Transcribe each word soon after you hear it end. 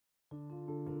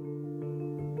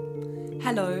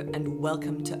Hello and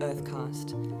welcome to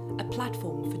Earthcast, a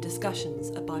platform for discussions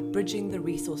about bridging the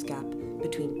resource gap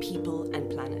between people and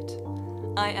planet.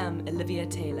 I am Olivia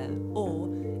Taylor, or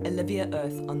Olivia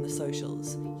Earth on the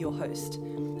socials, your host,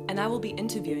 and I will be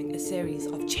interviewing a series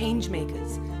of change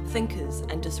makers, thinkers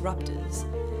and disruptors,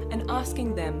 and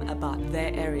asking them about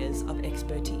their areas of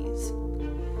expertise.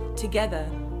 Together,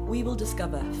 we will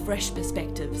discover fresh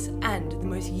perspectives and the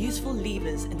most useful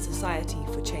levers in society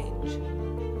for change.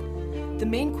 The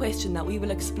main question that we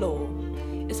will explore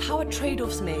is how are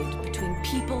trade-offs made between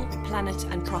people, planet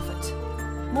and profit?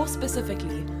 More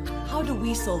specifically, how do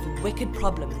we solve wicked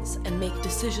problems and make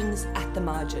decisions at the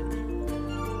margin?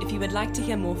 If you would like to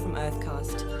hear more from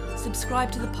Earthcast,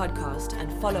 subscribe to the podcast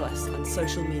and follow us on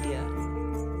social media.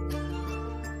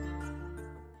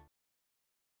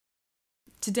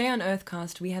 Today on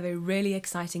Earthcast, we have a really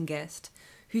exciting guest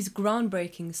whose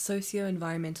groundbreaking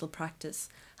socio-environmental practice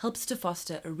helps to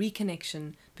foster a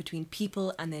reconnection between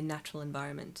people and their natural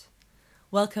environment.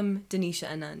 Welcome, Denisha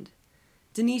Anand.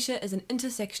 Denisha is an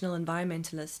intersectional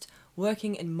environmentalist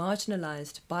working in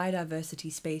marginalized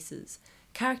biodiversity spaces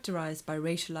characterized by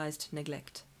racialized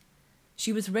neglect.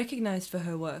 She was recognized for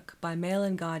her work by Mail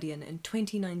and Guardian in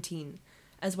 2019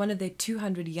 as one of their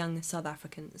 200 young South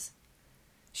Africans.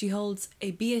 She holds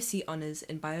a BSc Honours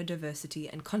in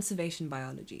Biodiversity and Conservation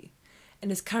Biology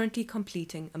and is currently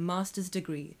completing a master's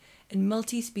degree in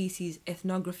multi-species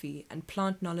ethnography and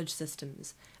plant knowledge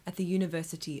systems at the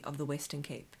University of the Western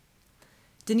Cape.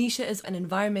 Denisha is an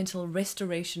environmental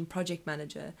restoration project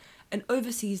manager and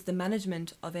oversees the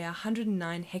management of a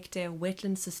 109-hectare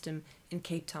wetland system in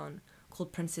Cape Town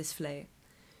called Princess Flay.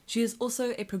 She is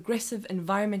also a progressive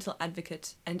environmental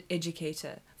advocate and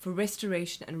educator for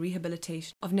restoration and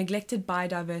rehabilitation of neglected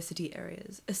biodiversity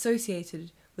areas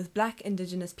associated with Black,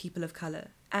 Indigenous people of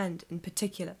colour and, in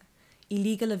particular,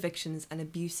 illegal evictions and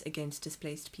abuse against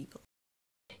displaced people.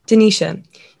 Denisha,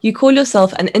 you call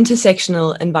yourself an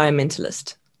intersectional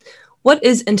environmentalist. What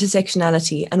is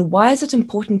intersectionality and why is it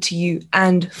important to you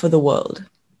and for the world?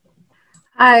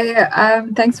 Hi,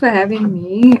 thanks for having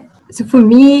me. So for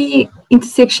me,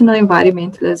 intersectional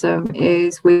environmentalism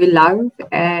is where love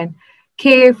and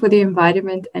care for the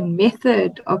environment and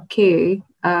method of care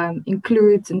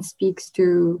includes and speaks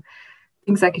to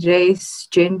things like race,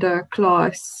 gender,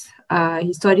 class,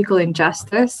 historical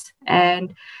injustice,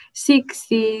 and seeks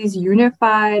these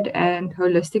unified and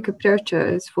holistic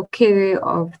approaches for care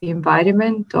of the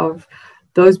environment, of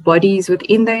those bodies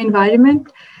within the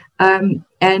environment.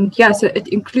 So it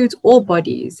includes all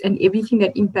bodies and everything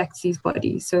that impacts these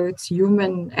bodies. So it's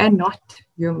human and not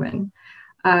human.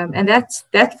 And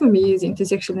that for me is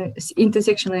intersectional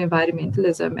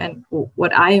environmentalism and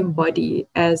what I embody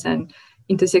as an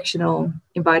intersectional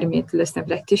environmentalist and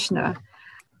practitioner.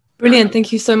 Brilliant.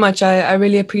 Thank you so much. I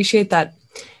really appreciate that.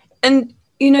 And,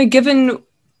 given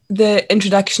the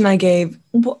introduction I gave,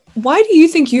 why do you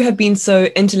think you have been so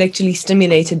intellectually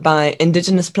stimulated by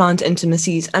Indigenous plant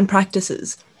intimacies and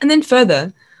practices? And then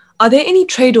further, are there any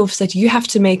trade-offs that you have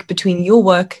to make between your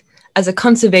work as a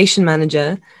conservation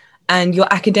manager and your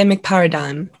academic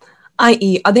paradigm?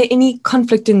 i.e., are there any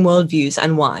conflicting worldviews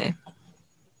and why?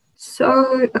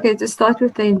 So, to start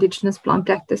with the Indigenous plant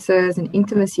practices and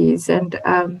intimacies and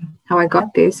how I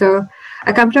got there. So,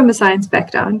 I come from a science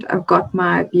background. I've got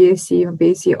my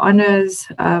BSc Honours,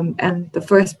 and the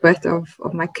first bit of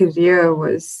my career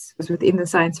was within the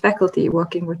science faculty,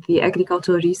 working with the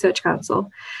Agricultural Research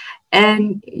Council.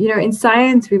 And, in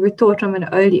science, we were taught from an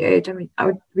early age.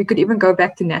 We could even go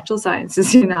back to natural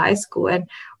sciences in high school. And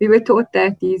we were taught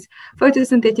that these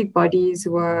photosynthetic bodies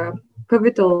were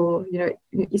pivotal,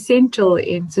 essential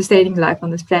in sustaining life on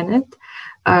this planet,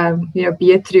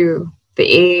 be it through the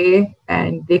air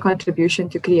and their contribution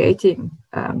to creating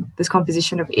this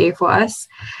composition of air for us,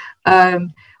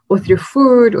 or through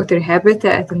food or through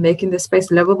habitat and making the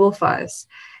space livable for us.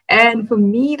 And for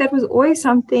me, that was always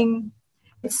something.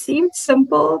 It seemed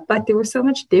simple, but there was so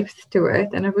much depth to it,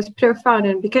 and it was profound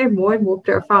and became more and more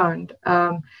profound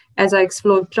as I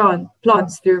explored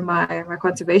plants through my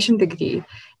conservation degree,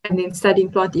 and then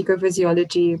studying plant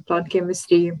ecophysiology, plant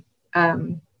chemistry,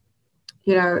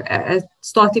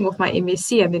 starting off my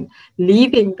MSc and then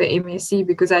leaving the MSc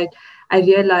because I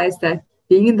realized that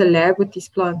being in the lab with these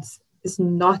plants is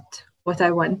not what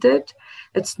I wanted.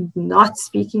 It's not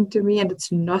speaking to me, and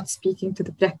it's not speaking to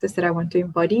the practice that I want to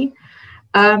embody.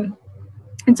 And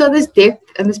so this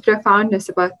depth and this profoundness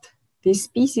about these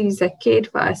species that cared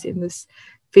for us in this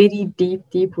very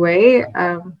deep way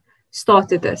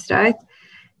started this, right?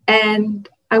 And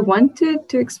I wanted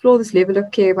to explore this level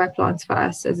of care by plants for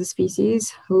us as a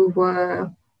species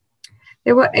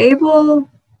they were able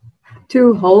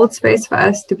to hold space for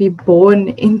us to be born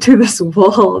into this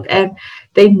world, and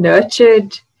they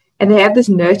nurtured, and they have this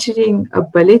nurturing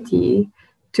ability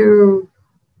to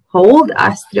hold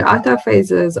us throughout our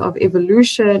phases of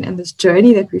evolution and this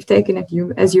journey that we've taken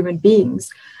as human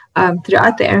beings,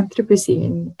 throughout the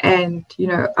Anthropocene and,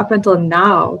 up until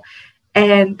now.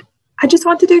 And I just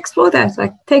wanted to explore that,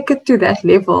 like take it to that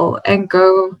level and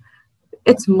go,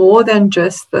 it's more than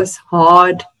just this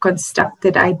hard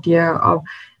constructed idea of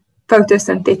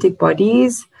photosynthetic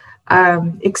bodies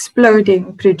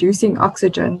exploding, producing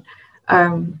oxygen,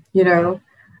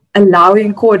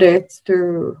 allowing chordates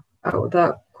the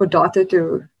chordata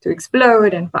to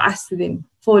explode, and for us to then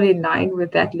fall in line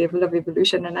with that level of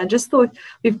evolution. And I just thought,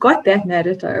 we've got that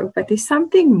narrative, but there's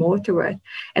something more to it.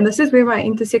 And this is where my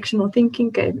intersectional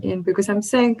thinking came in, because I'm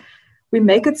saying we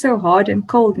make it so hard and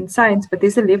cold in science, but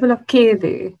there's a level of care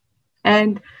there.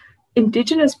 And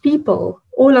Indigenous people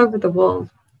all over the world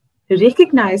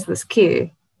recognize this care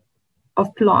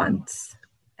of plants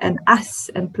and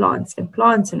us and plants and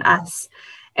plants and us.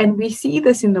 And we see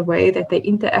this in the way that they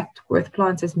interact with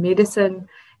plants as medicine,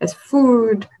 as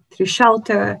food, through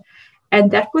shelter.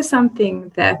 And that was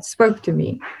something that spoke to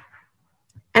me.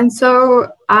 And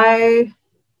so I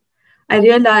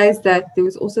realized that there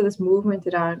was also this movement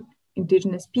around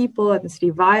Indigenous people and this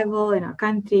revival in our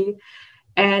country.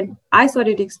 And I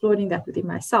started exploring that within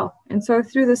myself. And so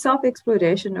through the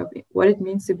self-exploration of what it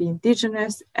means to be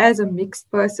Indigenous as a mixed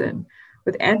person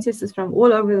with ancestors from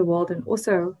all over the world, and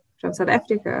also from South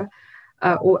Africa,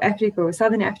 or Africa, or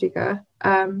Southern Africa,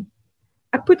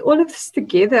 I put all of this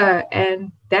together,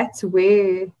 and that's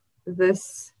where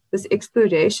this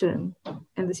exploration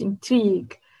and this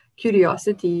intrigue,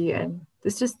 curiosity, and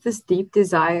this deep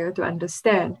desire to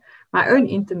understand my own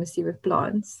intimacy with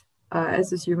plants as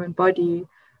this human body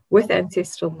with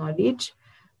ancestral knowledge.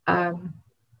 And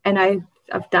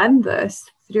I've done this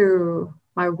through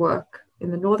my work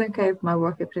in the Northern Cape, my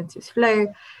work at Princess Flay,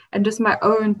 and just my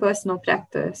own personal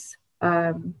practice,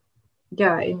 in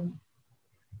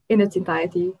its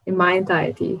entirety, in my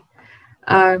entirety.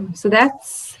 So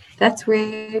that's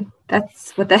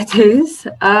what that is.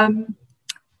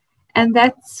 And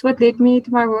that's what led me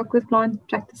to my work with plant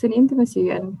practice and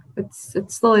intimacy. And it's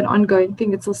still an ongoing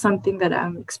thing. It's still something that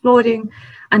I'm exploring,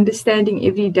 understanding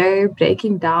every day,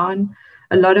 breaking down,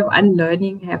 a lot of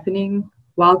unlearning happening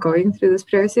while going through this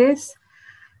process.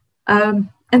 And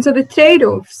so the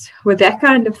trade-offs with that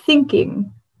kind of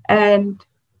thinking, and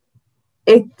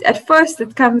at first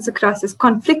it comes across as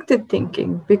conflicted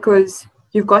thinking, because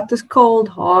you've got this cold,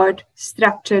 hard,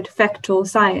 structured, factual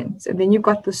science, and then you've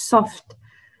got the soft,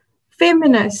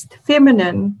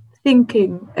 feminine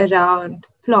thinking around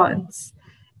plants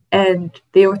and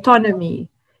their autonomy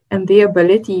and their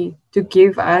ability to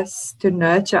give us, to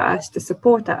nurture us, to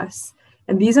support us.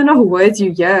 And these are not words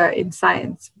you hear in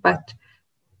science, but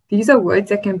these are words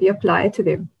that can be applied to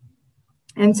them.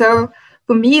 And so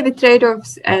for me, the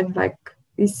trade-offs and like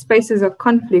these spaces of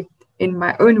conflict in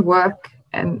my own work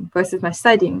and versus my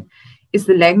studying is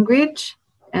the language.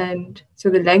 And so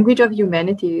the language of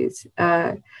humanities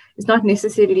is not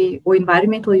necessarily, or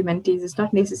environmental humanities is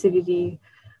not necessarily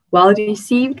well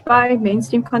received by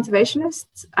mainstream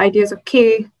conservationists. Ideas of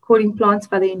care, calling plants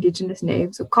by their indigenous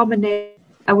names or common names,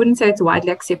 I wouldn't say it's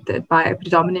widely accepted by a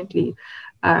predominantly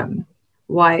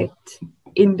white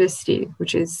industry,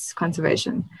 which is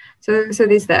conservation. So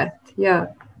there's that. Yeah.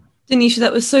 Denisha,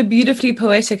 that was so beautifully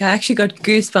poetic. I actually got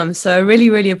goosebumps. So I really,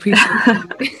 really appreciate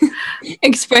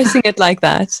expressing it like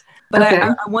that. But okay.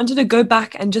 I wanted to go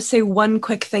back and just say one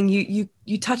quick thing.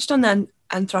 You touched on the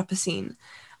Anthropocene,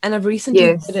 and I've recently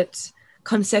heard it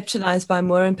conceptualized by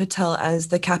Maureen Patel as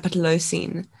the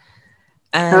Capitalocene.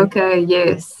 And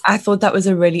I thought that was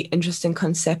a really interesting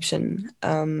conception,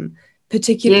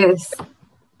 particularly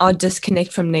our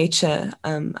disconnect from nature.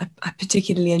 I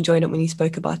particularly enjoyed it when you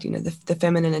spoke about, the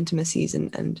feminine intimacies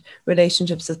and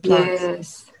relationships with plants.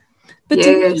 Yes. But to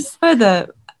go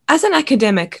further, as an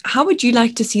academic, how would you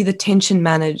like to see the tension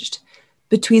managed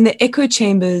between the echo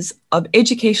chambers of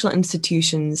educational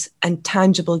institutions and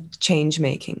tangible change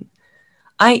making?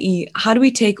 i.e., how do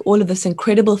we take all of this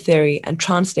incredible theory and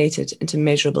translate it into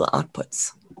measurable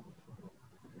outputs?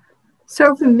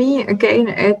 So for me, again,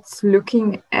 it's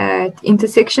looking at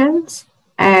intersections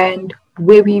and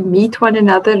where we meet one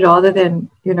another, rather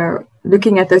than,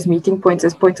 looking at those meeting points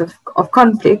as points of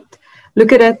conflict.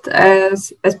 Look at it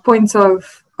as points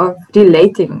of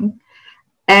relating,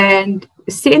 and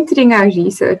centering our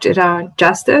research around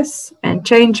justice and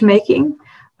change making,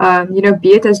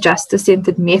 be it as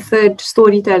justice-centered method,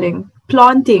 storytelling,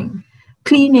 planting,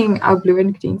 cleaning our blue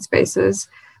and green spaces,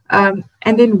 and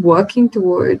then working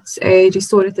towards a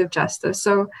restorative justice.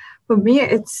 So for me,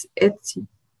 it's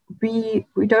we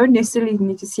don't necessarily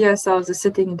need to see ourselves as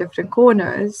sitting in different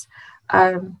corners,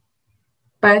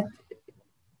 but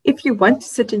if you want to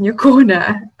sit in your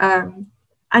corner,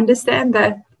 understand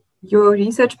that your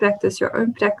research practice, your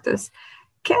own practice,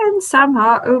 can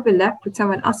somehow overlap with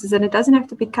someone else's, and it doesn't have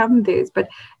to become theirs. But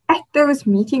at those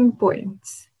meeting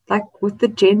points, like with the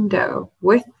gender,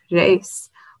 with race,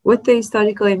 with the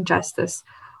historical injustice,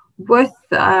 with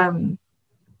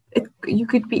you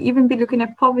could even be looking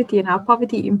at poverty and how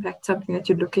poverty impacts something that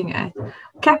you're looking at,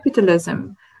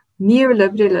 capitalism,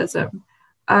 neoliberalism,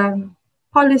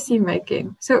 policy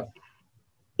making. So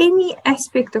any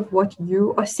aspect of what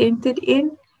you are centered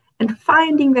in, and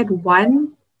finding that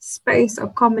one space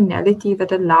of commonality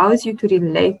that allows you to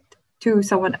relate to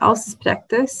someone else's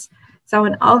practice,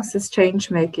 someone else's change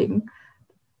making.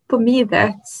 For me,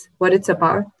 that's what it's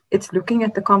about. It's looking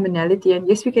at the commonality. And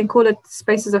yes, we can call it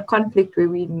spaces of conflict where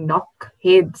we knock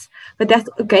heads, but that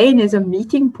again is a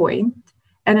meeting point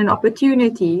and an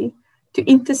opportunity to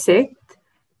intersect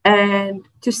and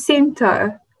to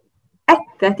center at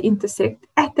that intersect,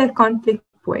 at that conflict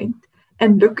point,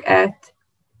 and look at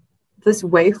this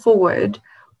way forward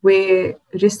where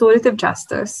restorative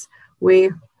justice,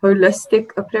 where holistic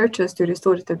approaches to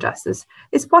restorative justice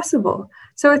is possible.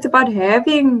 So it's about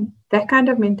having that kind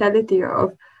of mentality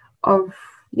of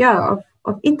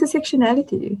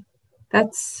intersectionality.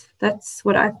 That's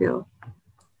what I feel.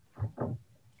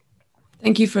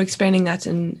 Thank you for explaining that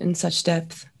in such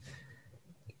depth.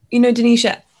 You know,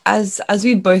 Denisha, as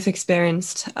we've both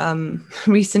experienced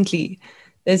recently,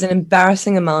 there's an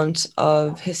embarrassing amount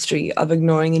of history of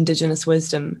ignoring Indigenous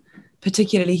wisdom,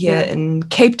 particularly here in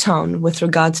Cape Town with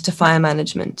regards to fire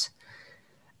management.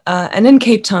 And in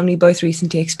Cape Town, we both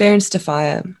recently experienced a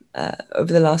fire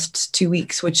over the last 2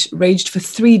 weeks, which raged for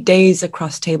 3 days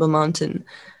across Table Mountain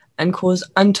and caused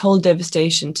untold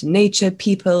devastation to nature,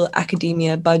 people,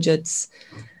 academia, budgets.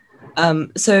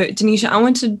 So, Denisha, I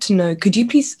wanted to know, could you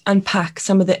please unpack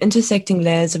some of the intersecting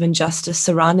layers of injustice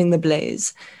surrounding the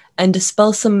blaze and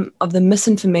dispel some of the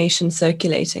misinformation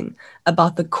circulating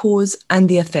about the cause and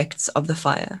the effects of the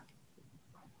fire?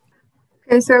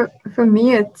 Okay, so for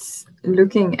me, it's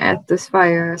looking at this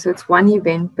fire. So it's one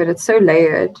event, but it's so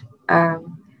layered.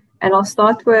 And I'll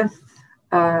start with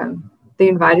the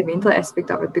environmental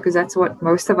aspect of it, because that's what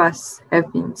most of us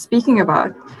have been speaking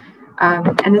about.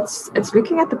 And it's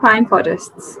looking at the pine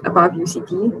forests above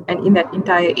UCT and in that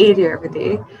entire area over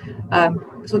there,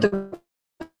 sort of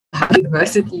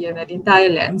university and that entire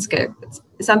landscape. It's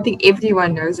something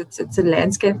everyone knows. It's a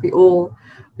landscape we all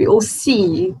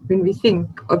see when we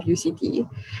think of UCT.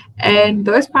 And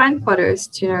those pine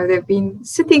forests, they've been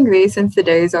sitting there since the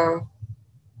days of,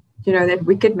 that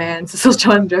wicked man, Cecil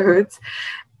John Rhodes.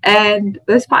 And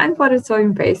those pine forests are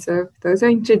invasive. Those are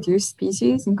introduced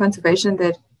species in conservation.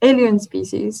 They're alien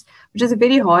species, which is a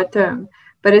very hard term,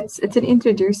 but it's an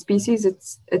introduced species.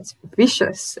 It's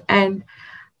vicious. And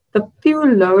the fuel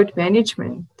load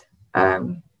management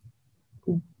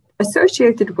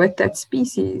associated with that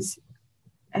species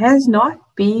has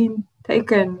not been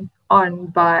taken on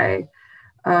by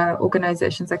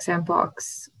organizations like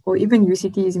SAMParks or even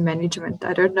UCT's management.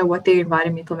 I don't know what their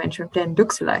environmental management plan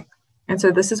looks like. And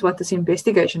so this is what this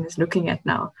investigation is looking at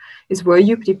now, is were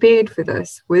you prepared for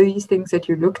this? Were these things that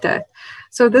you looked at?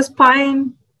 So this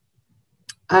pine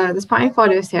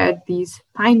forest had these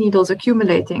pine needles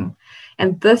accumulating,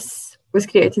 and this was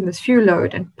creating this fuel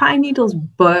load. And pine needles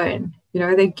burn,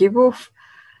 they give off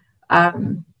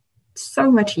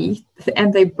so much heat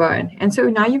and they burn. And so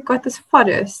now you've got this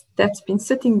forest that's been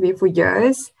sitting there for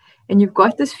years, and you've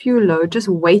got this fuel load just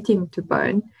waiting to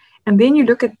burn. And then you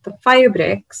look at the fire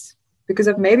breaks, because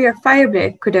of maybe a fire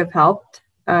break could have helped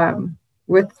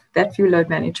with that fuel load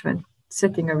management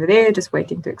sitting over there just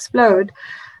waiting to explode.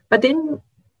 But then,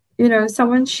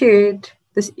 someone shared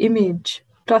this image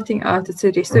plotting out. It's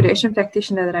a restoration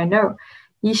practitioner that I know.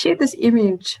 He shared this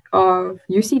image of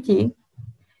UCT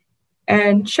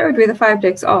and showed where the fire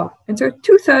breaks are. And so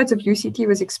 2/3 of UCT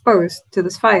was exposed to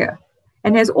this fire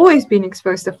and has always been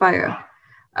exposed to fire.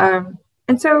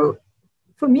 And so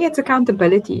for me, it's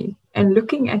accountability and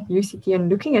looking at UCT and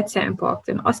looking at SAMParks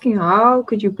and asking, how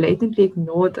could you blatantly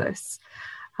ignore this?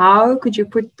 How could you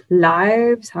put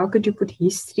lives? How could you put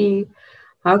history?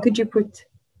 How could you put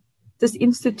this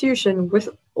institution with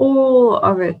all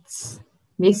of its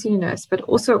messiness, but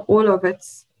also all of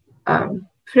its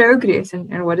progress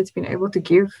and what it's been able to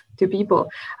give to people?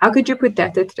 How could you put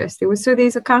that at risk?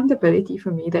 There's accountability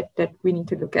for me that we need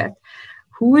to look at.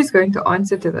 Who is going to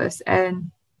answer to this?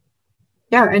 And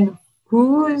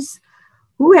who's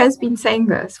who has been saying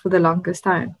this for the longest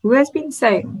time? Who has been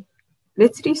saying,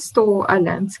 let's restore our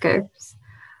landscapes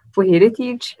for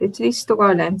heritage, let's restore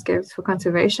our landscapes for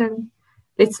conservation,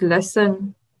 let's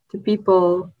listen to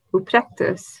people who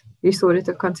practice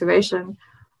restorative conservation.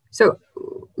 So,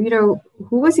 who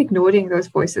was ignoring those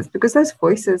voices? Because those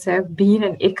voices have been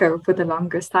an echo for the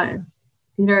longest time.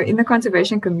 In the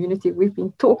conservation community, we've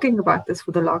been talking about this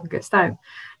for the longest time.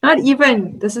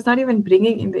 This is not even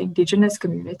bringing in the Indigenous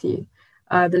community,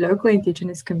 the local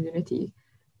Indigenous community,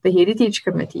 the heritage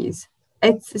committees.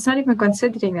 It's not even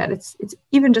considering that. It's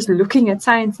even just looking at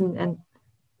science and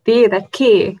that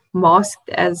care masked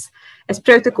as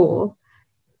protocol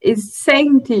is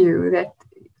saying to you that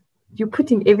you're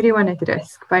putting everyone at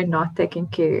risk by not taking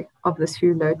care of this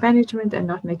fuel load management and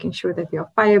not making sure that there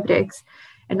are fire breaks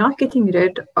and not getting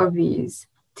rid of these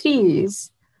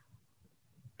trees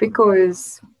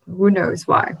because who knows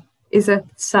why. Is it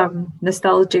some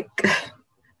nostalgic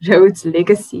roads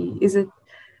legacy? Is it,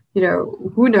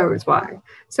 who knows why?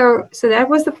 So that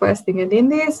was the first thing. And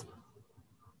then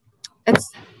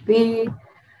it's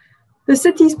the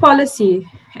city's policy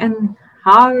and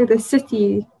how the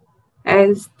city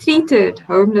has treated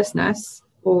homelessness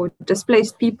or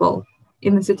displaced people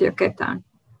in the city of Cape Town.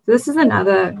 So this is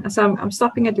another, so I'm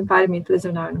stopping at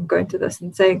environmentalism now and I'm going to this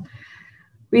and saying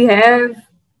we have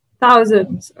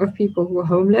thousands of people who are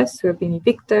homeless, who have been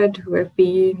evicted, who have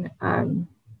been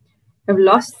have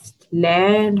lost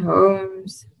land,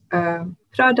 homes,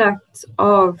 products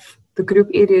of the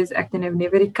Group Areas Act and have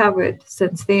never recovered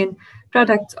since then,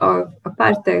 products of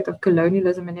apartheid, of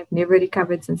colonialism, and have never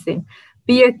recovered since then,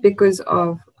 be it because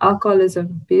of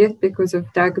alcoholism, be it because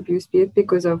of drug abuse, be it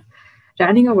because of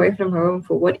running away from home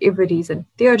for whatever reason.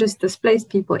 They are just displaced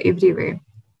people everywhere.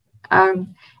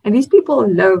 And these people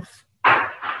live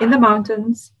in the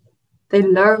mountains. They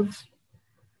live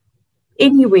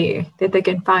anywhere that they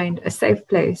can find a safe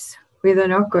place where they're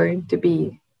not going to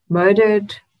be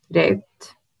murdered,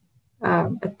 raped,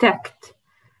 attacked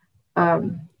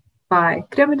by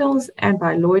criminals and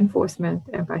by law enforcement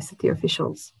and by city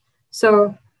officials.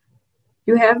 So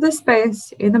you have the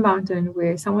space in the mountain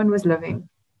where someone was living,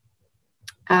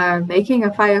 making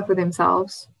a fire for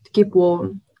themselves to keep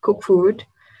warm, cook food,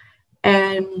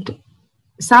 and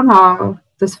somehow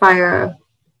this fire,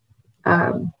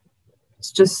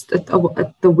 it's just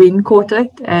the wind caught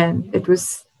it and it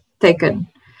was taken.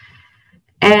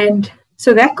 And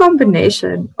so that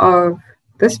combination of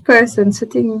this person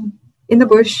sitting in the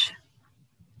bush,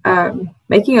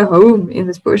 making a home in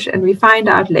this bush, and we find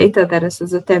out later that this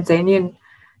is a Tanzanian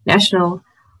national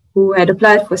who had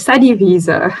applied for a study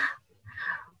visa,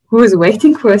 who was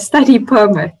waiting for a study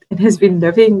permit and has been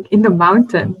living in the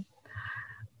mountain,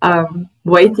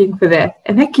 waiting for that.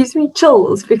 And that gives me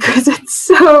chills because it's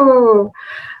so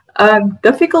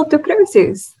difficult to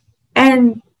process.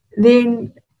 And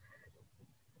then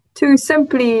to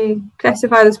simply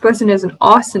classify this person as an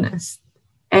arsonist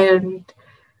and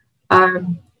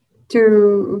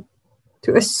to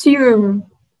assume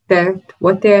that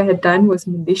what they had done was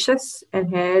malicious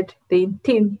and had the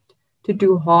intent to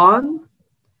do harm,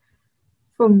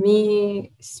 for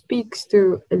me, speaks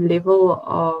to a level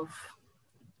of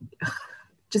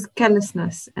just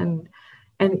carelessness and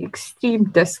an extreme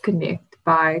disconnect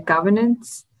by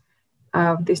governance.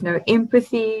 There's no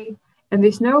empathy and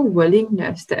there's no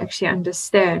willingness to actually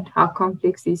understand how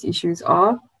complex these issues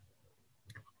are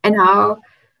and how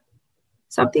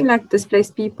something like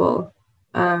displaced people,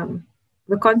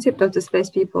 the concept of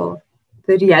displaced people,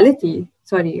 the reality,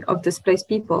 of displaced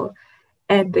people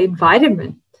and the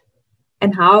environment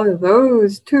and how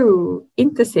those two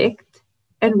intersect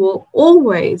and will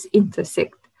always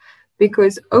intersect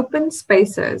because open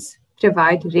spaces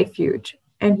provide refuge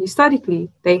and historically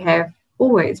they have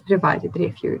always provided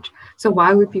refuge. So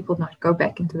why would people not go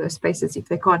back into those spaces if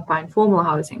they can't find formal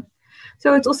housing?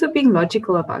 So it's also being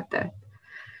logical about that.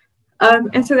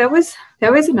 And so that was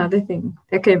another thing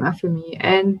that came up for me.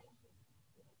 And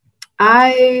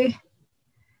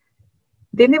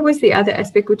then there was the other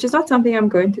aspect, which is not something I'm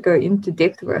going to go into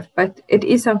depth with, but it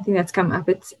is something that's come up.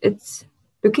 It's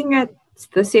looking at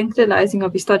the centralizing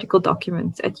of historical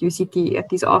documents at UCT, at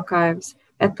these archives,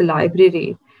 at the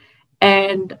library.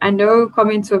 And I know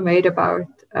comments were made about,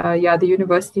 the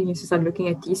university needs to start looking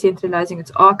at decentralizing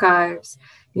its archives,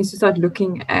 needs to start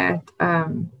looking at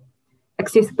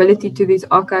accessibility to these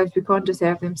archives. We can't just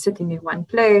have them sitting in one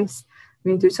place.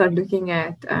 We need to start looking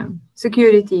at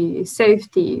security,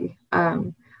 safety.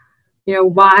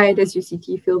 Why does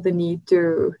UCT feel the need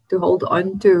to hold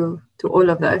on to all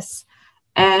of this?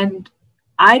 And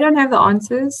I don't have the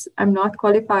answers. I'm not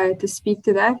qualified to speak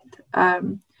to that.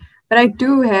 But I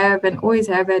do have and always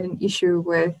have had an issue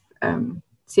with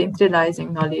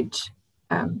centralizing knowledge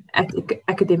at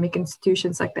academic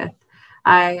institutions like that.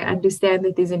 I understand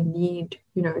that there's a need,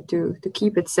 to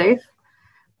keep it safe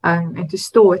and to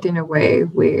store it in a way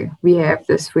where we have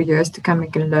this for years to come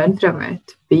and can learn from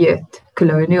it, be it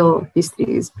colonial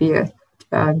histories, be it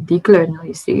decolonial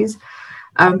histories.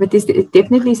 But there's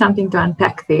definitely something to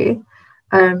unpack there.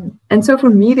 And so for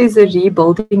me, there's a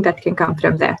rebuilding that can come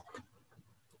from that.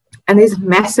 And there's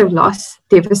massive loss,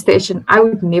 devastation. I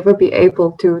would never be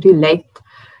able to relate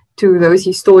to those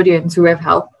historians who have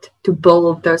helped to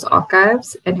build those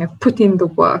archives and have put in the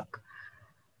work,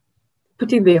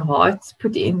 put in their hearts,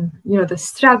 put in, the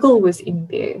struggle was in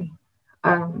there.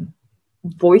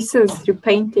 Voices through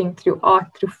painting, through art,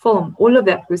 through film, all of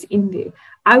that was in there.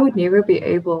 I would never be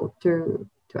able to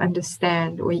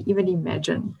understand or even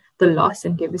imagine the loss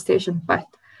and devastation. But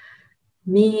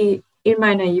me, in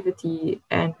my naivety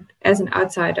and as an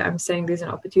outsider, I'm saying there's an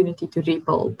opportunity to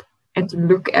rebuild and to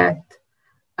look at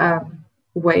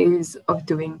ways of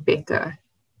doing better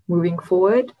moving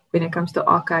forward when it comes to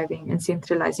archiving and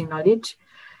centralizing knowledge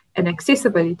and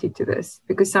accessibility to this.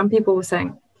 Because some people were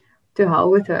saying, to hell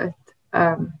with it,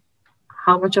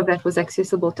 how much of that was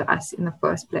accessible to us in the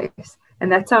first place.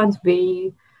 And that sounds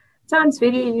very,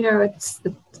 it's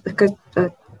like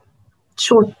a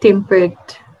short-tempered,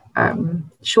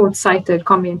 short-sighted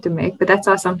comment to make, but that's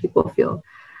how some people feel.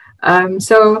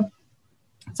 So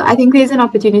I think there's an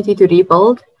opportunity to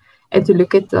rebuild and to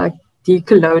look at the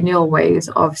decolonial ways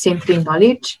of centering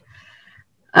knowledge,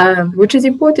 which is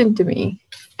important to me.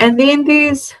 And then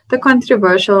there's the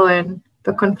controversial and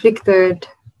the conflicted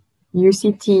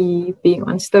UCT being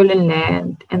on stolen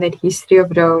land and that history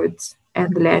of roads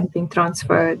and the land being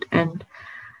transferred. And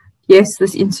yes,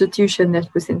 this institution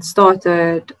that was then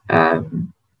started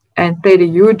and played a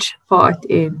huge part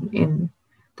in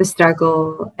the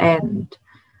struggle and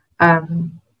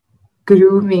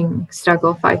grooming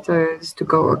struggle fighters to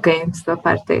go against the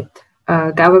apartheid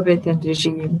government and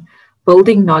regime,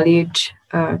 building knowledge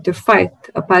to fight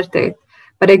apartheid.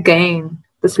 But again,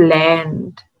 this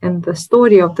land and the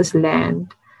story of this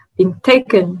land being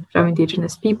taken from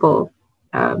Indigenous people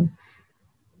on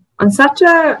such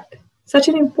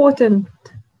an important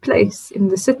place in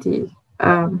the city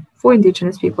for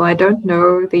Indigenous people. I don't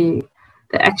know the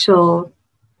actual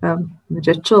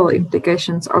ritual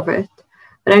implications of it,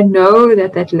 but I know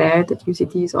that land that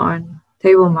UCT is on,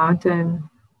 Table Mountain,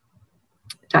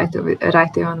 right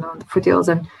there on the foothills,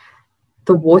 and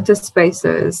the water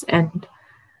spaces and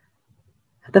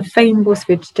the fynbos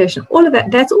vegetation, all of that,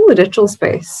 that's all ritual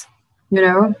space.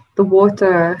 The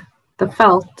water, the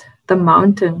veld, the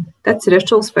mountain, that's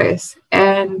ritual space.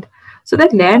 And so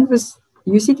that land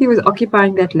UCT was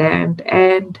occupying that land,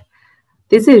 and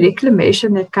there's a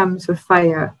reclamation that comes with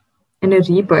fire and a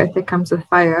rebirth that comes with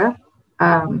fire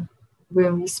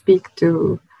when we speak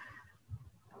to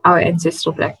our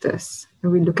ancestral practice.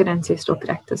 When we look at ancestral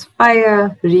practice,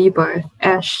 fire, rebirth,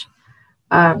 ash,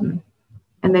 and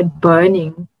then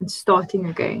burning and starting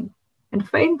again. And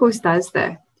fynbos does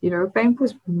that.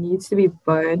 Fynbos needs to be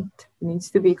burnt, needs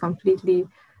to be completely,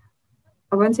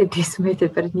 I won't say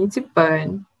decimated, but it needs to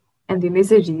burn. And then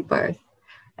there's a rebirth.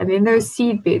 And then those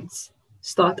seed beds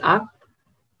start up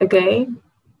again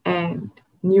and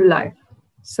new life.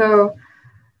 So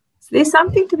there's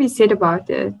something to be said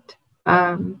about it.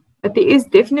 But there is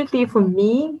definitely, for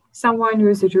me, someone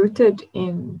who's rooted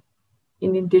in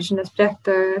Indigenous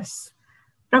practice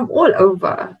from all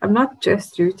over. I'm not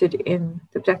just rooted in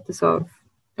the practice of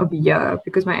here,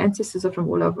 because my ancestors are from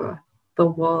all over the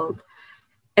world.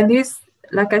 And there's,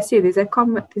 like I said, there's a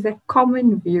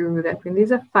common view that when there's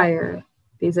a fire,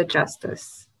 there's a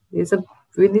justice.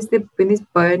 When there's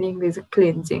burning, there's a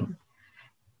cleansing.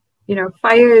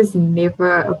 Fire is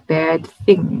never a bad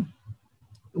thing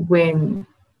when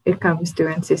it comes to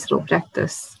ancestral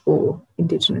practice or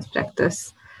Indigenous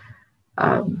practice.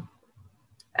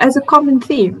 As a common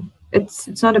theme,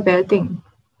 it's not a bad thing.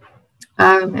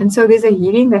 And so there's a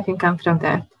healing that can come from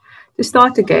that, to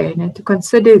start again and to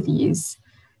consider these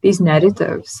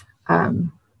narratives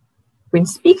when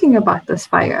speaking about this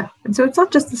fire. And so it's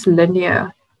not just this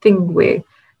linear thing where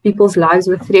people's lives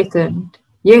were threatened.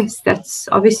 Yes, that's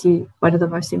obviously one of the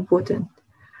most important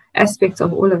aspects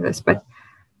of all of this. But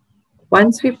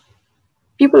once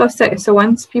people are safe, so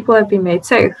once people have been made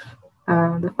safe,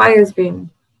 the fire has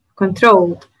been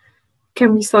controlled,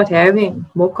 can we start having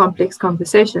more complex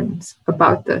conversations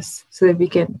about this so that we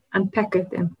can unpack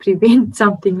it and prevent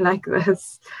something like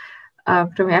this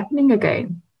from happening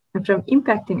again and from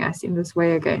impacting us in this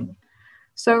way again?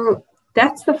 So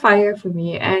that's the fire for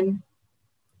me. And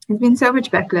there's been so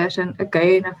much backlash, and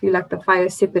again, I feel like the fire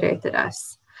separated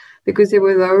us because there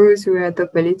were those who had the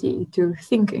ability to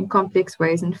think in complex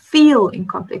ways and feel in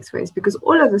complex ways, because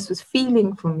all of this was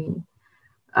feeling for me.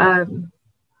 And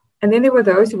then there were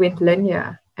those who went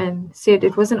linear and said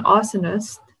it was an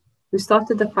arsonist who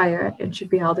started the fire and should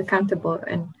be held accountable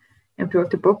and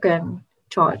brought a book and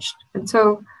charged. And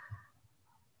so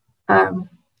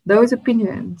those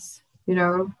opinions,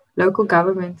 local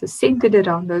government is centered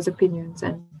around those opinions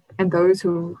and those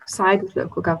who side with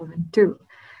local government too.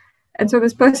 And so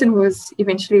this person was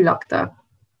eventually locked up,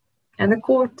 and the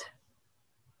court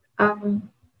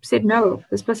said, no,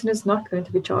 this person is not going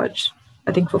to be charged,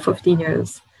 I think, for 15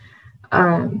 years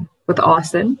with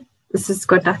arson. This has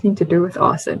got nothing to do with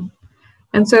arson.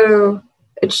 And so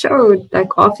it showed, like,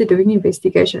 after doing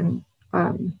investigation,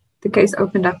 the case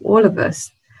opened up all of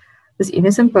this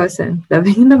innocent person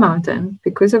living in the mountain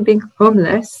because of being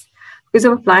homeless, because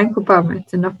of applying for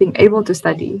permits and not being able to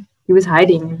study. He was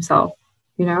hiding himself,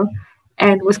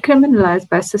 and was criminalized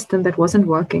by a system that wasn't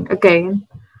working, again,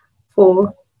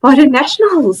 for foreign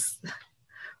nationals,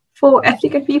 for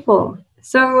African people.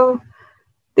 So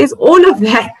there's all of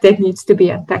that needs to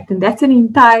be unpacked, and that's an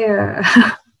entire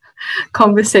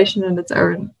conversation on its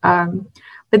own.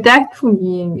 But that, for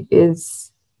me,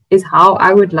 is how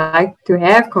I would like to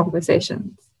have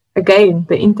conversations. Again,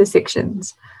 the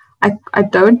intersections. I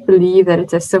don't believe that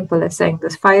it's as simple as saying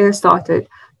this fire started,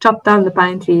 chop down the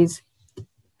pine trees,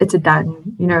 it's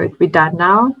done. We're done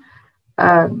now.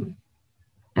 And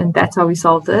that's how we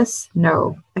solve this.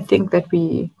 No, I think that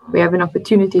we have an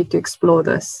opportunity to explore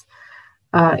this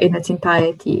in its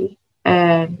entirety.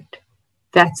 And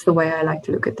that's the way I like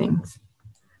to look at things.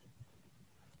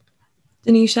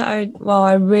 Denisha,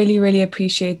 I really, really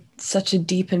appreciate such a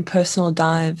deep and personal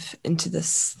dive into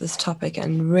this topic,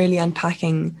 and really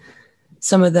unpacking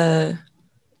some of the,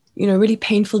 really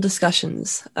painful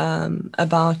discussions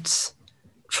about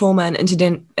trauma and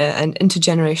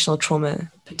intergenerational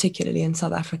trauma, particularly in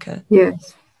South Africa.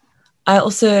 Yes. I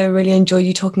also really enjoyed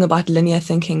you talking about linear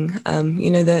thinking.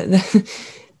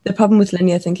 The problem with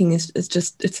linear thinking is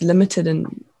just it's limited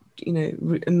and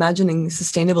imagining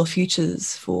sustainable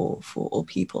futures for all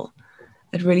people.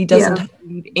 It really doesn't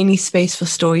leave any space for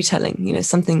storytelling.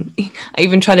 Something I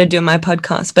even try to do in my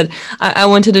podcast, but I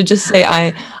wanted to just say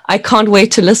I can't wait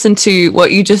to listen to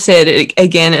what you just said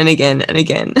again and again and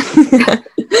again.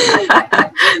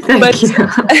 But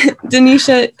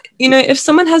Denisha, if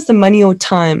someone has the money or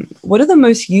time, what are the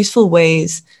most useful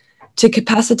ways to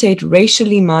capacitate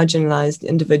racially marginalized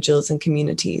individuals and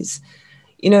communities?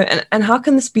 And how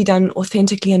can this be done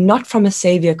authentically and not from a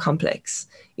savior complex?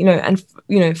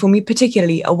 For me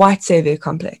particularly, a white savior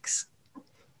complex.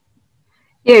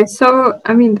 Yeah, so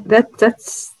I mean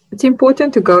it's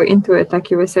important to go into it,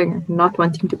 like you were saying, not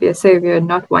wanting to be a savior,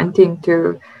 not wanting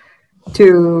to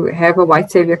have a white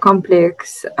savior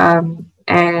complex,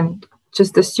 and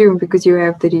just assume because you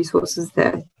have the resources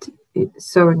that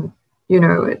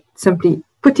simply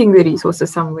putting the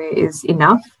resources somewhere is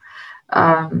enough,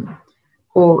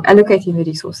 or allocating the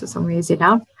resources somewhere is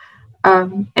enough.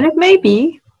 And it may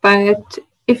be, but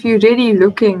if you're really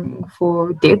looking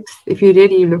for depth, if you're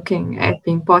really looking at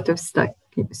being part of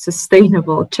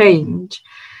sustainable change,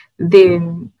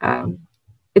 then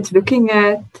it's looking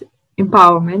at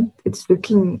empowerment. It's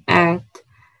looking at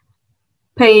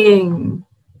paying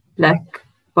Black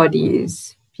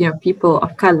bodies, people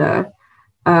of color,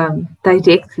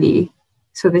 directly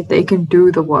so that they can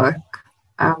do the work.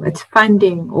 It's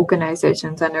funding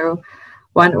organizations. I know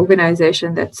one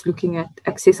organization that's looking at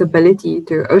accessibility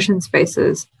to ocean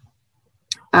spaces.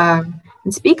 And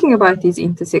speaking about these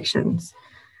intersections,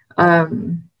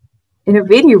 in a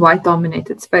very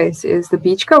white-dominated space is the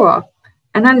Beach Co-op.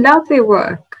 And I love their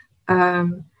work. I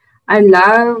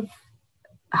love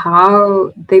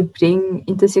how they bring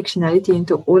intersectionality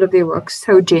into all of their work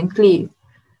so gently,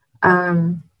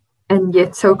 and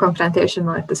yet so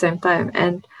confrontational at the same time.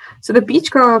 And so the Beach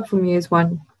Co-op for me is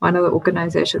one of the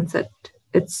organizations that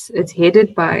it's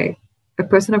headed by a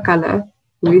person of color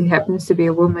who happens to be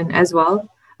a woman as well,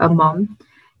 a mom.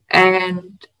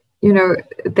 And,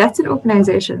 that's an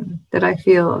organization that I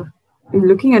feel, you're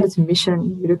looking at its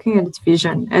mission, you're looking at its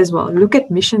vision as well. Look at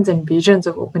missions and visions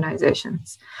of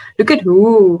organizations. Look at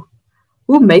who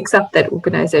makes up that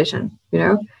organization,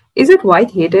 Is it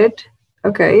white-headed?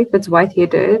 Okay, if it's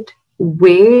white-headed,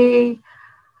 who's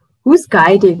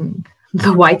guiding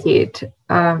the white-head?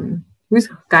 Who's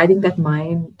guiding that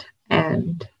mind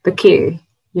and the care,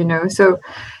 So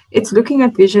it's looking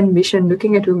at vision, mission,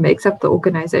 looking at who makes up the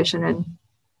organization, and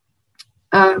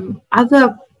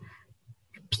other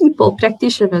people,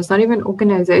 practitioners, not even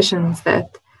organizations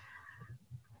that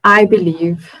I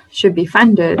believe should be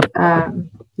funded.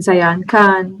 Zayan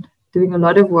Khan doing a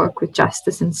lot of work with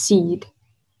justice and seed,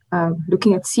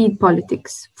 looking at seed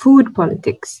politics, food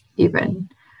politics, even.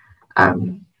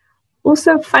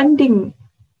 Also funding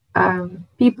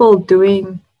people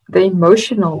doing the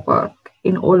emotional work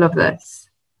in all of this.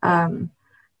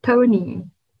 Tony,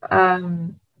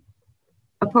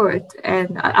 a poet,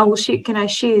 and I will share. Can I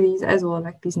share these as well,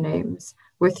 like these names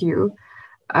with you,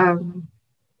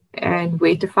 and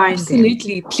where to find them?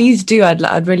 Absolutely, please do.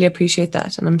 I'd really appreciate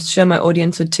that, and I'm sure my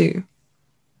audience would too.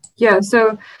 Yeah.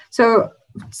 So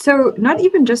not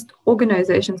even just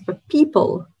organizations, but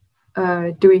people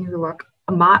doing the work.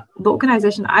 The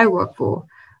organization I work for,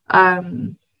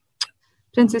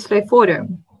 Princess Flay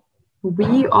Forum,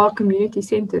 we are community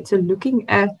centered. So looking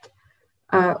at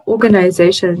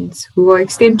organizations who are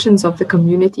extensions of the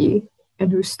community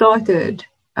and who started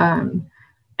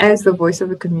as the voice of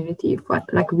the community,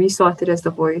 like we started as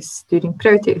the voice during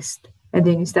protest and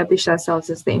then established ourselves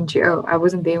as the NGO. I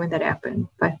wasn't there when that happened,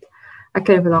 but I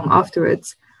came along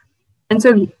afterwards. And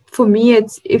so for me,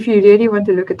 it's, if you really want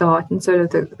to look at the heart and soul of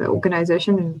the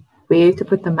organization and where to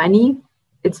put the money,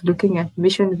 it's looking at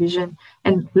mission, vision,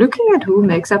 and looking at who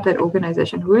makes up that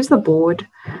organization. Who is the board?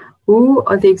 Who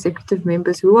are the executive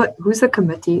members? Who's the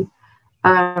committee?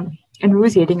 And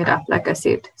who's heading it up, like I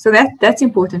said. So that's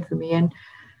important for me. And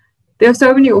there are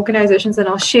so many organizations, and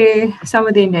I'll share some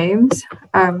of their names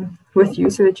with you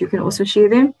so that you can also share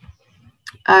them.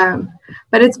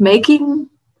 But it's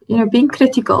making, being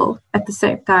critical at the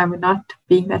same time and not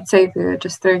being that savior,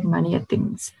 just throwing money at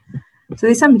things. So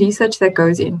there's some research that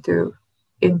goes into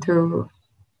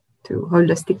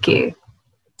holistic care.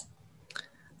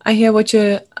 I hear what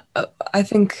you're. I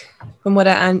think, from what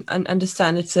I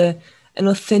understand, it's an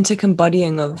authentic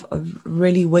embodying of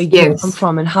really where you come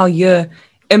from and how you're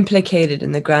implicated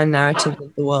in the grand narrative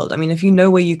of the world. I mean, if you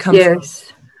know where you come from,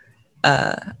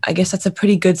 I guess that's a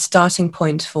pretty good starting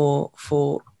point for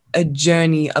a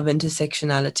journey of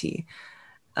intersectionality.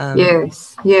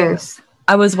 Yes.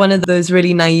 I was one of those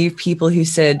really naive people who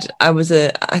said I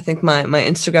think my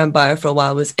Instagram bio for a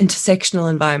while was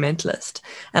intersectional environmentalist.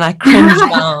 And I cringe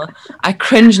now. I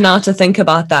cringe now to think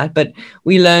about that, but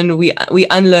we learn, we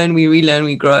unlearn, we relearn,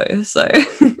 we grow. So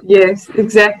yes,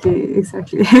 exactly.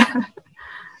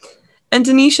 And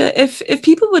Denisha, if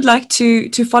people would like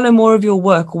to follow more of your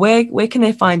work, where can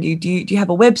they find you? Do you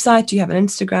have a website? Do you have an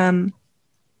Instagram?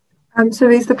 So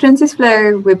there's the Princess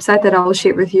Flay website that I'll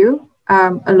share with you.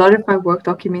 A lot of my work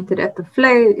documented at the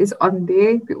Flay is on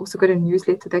there. We also got a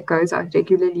newsletter that goes out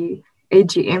regularly,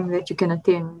 AGM, that you can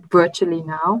attend virtually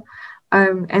now.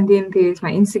 And then there's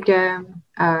my Instagram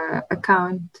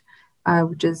account,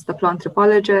 which is the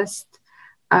Planthropologist.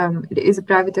 It is a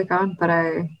private account, but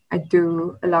I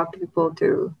do allow people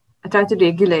I try to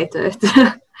regulate it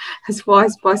as far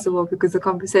as possible because the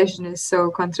conversation is so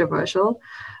controversial.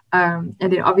 And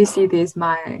then obviously there's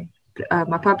my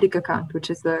public account, which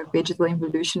is the Vegetable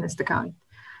Evolutionist account.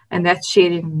 And that's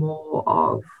sharing more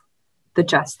of the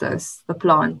justice, the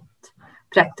plant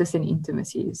practice and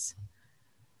intimacies.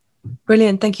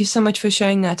 Brilliant. Thank you so much for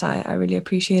sharing that. I really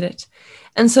appreciate it.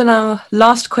 And so now,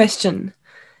 last question.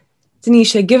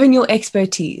 Denisha, given your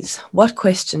expertise, what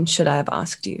question should I have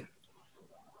asked you?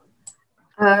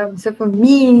 So for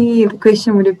me, the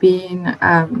question would have been,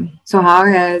 so how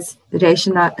has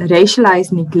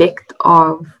racialized neglect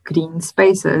of green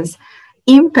spaces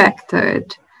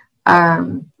impacted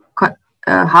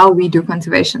how we do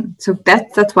conservation? So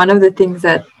that's one of the things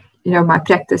that, my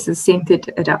practice is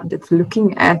centered around. It's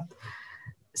looking at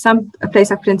a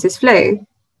place like Princess Flay,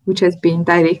 which has been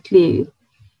directly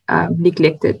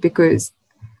neglected because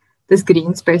this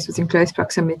green space was in close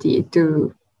proximity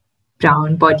to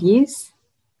brown bodies,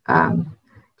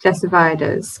 classified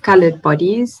as colored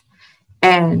bodies.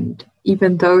 And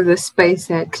even though the space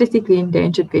had critically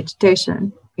endangered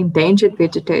vegetation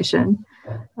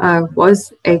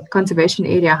was a conservation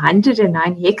area,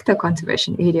 109 hectare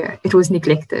conservation area, it was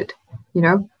neglected,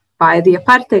 by the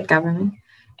apartheid government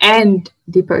and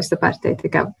the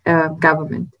post-apartheid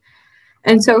government.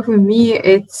 And so for me,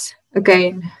 it's,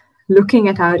 again, looking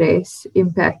at how race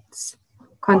impacts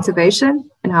conservation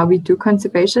and how we do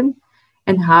conservation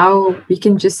and how we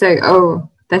can just say, oh,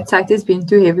 that site has been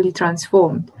too heavily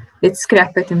transformed. Let's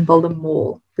scrap it and build a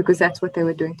mall, because that's what they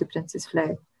were doing to Princess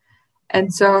Flay.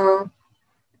 And so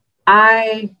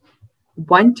I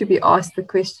want to be asked the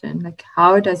question, like,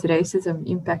 how does racism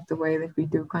impact the way that we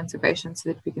do conservation so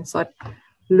that we can start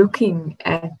looking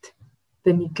at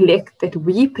the neglect that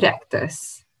we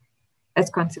practice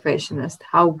as conservationists,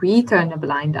 how we turn a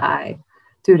blind eye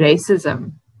to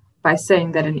racism by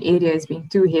saying that an area is being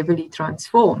too heavily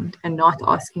transformed and not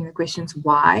asking the questions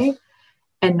why,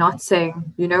 and not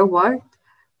saying, you know what,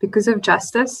 because of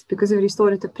justice, because of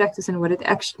restorative practice and what it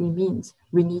actually means,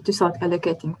 we need to start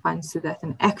allocating funds to that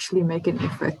and actually make an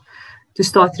effort to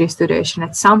start restoration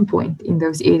at some point in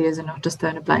those areas, and not just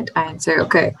turn a blind eye and say,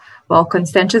 okay, well,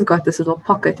 Constantia's got this little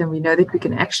pocket and we know that we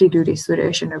can actually do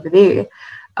restoration over there.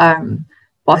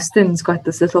 Boston's got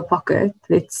this little pocket.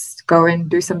 Let's go and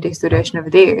do some restoration over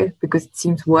there because it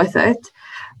seems worth it.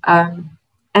 And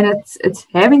it's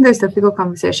having those difficult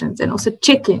conversations, and also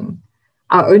checking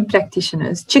our own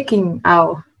practitioners, checking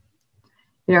our,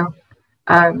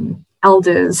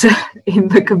 elders in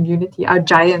the community, our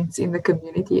giants in the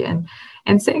community,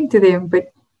 and saying to them,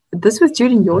 but this was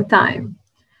during your time.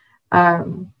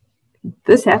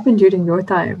 This happened during your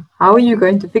time. How are you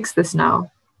going to fix this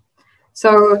now?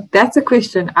 So that's a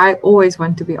question I always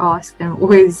want to be asked, and I'm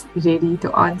always ready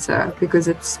to answer, because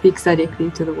it speaks directly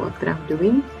to the work that I'm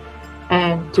doing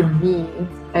and to me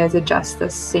as a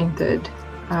justice-centered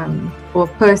or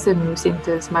a person who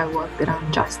centers my work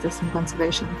around justice and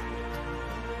conservation.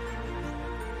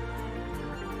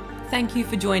 Thank you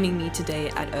for joining me today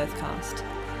at Earthcast.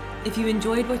 If you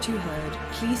enjoyed what you heard,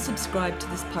 please subscribe to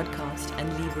this podcast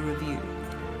and leave a review.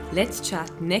 Let's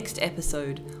chat next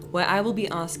episode, where I will be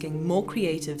asking more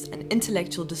creatives and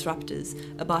intellectual disruptors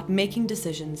about making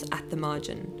decisions at the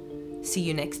margin. See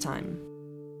you next time.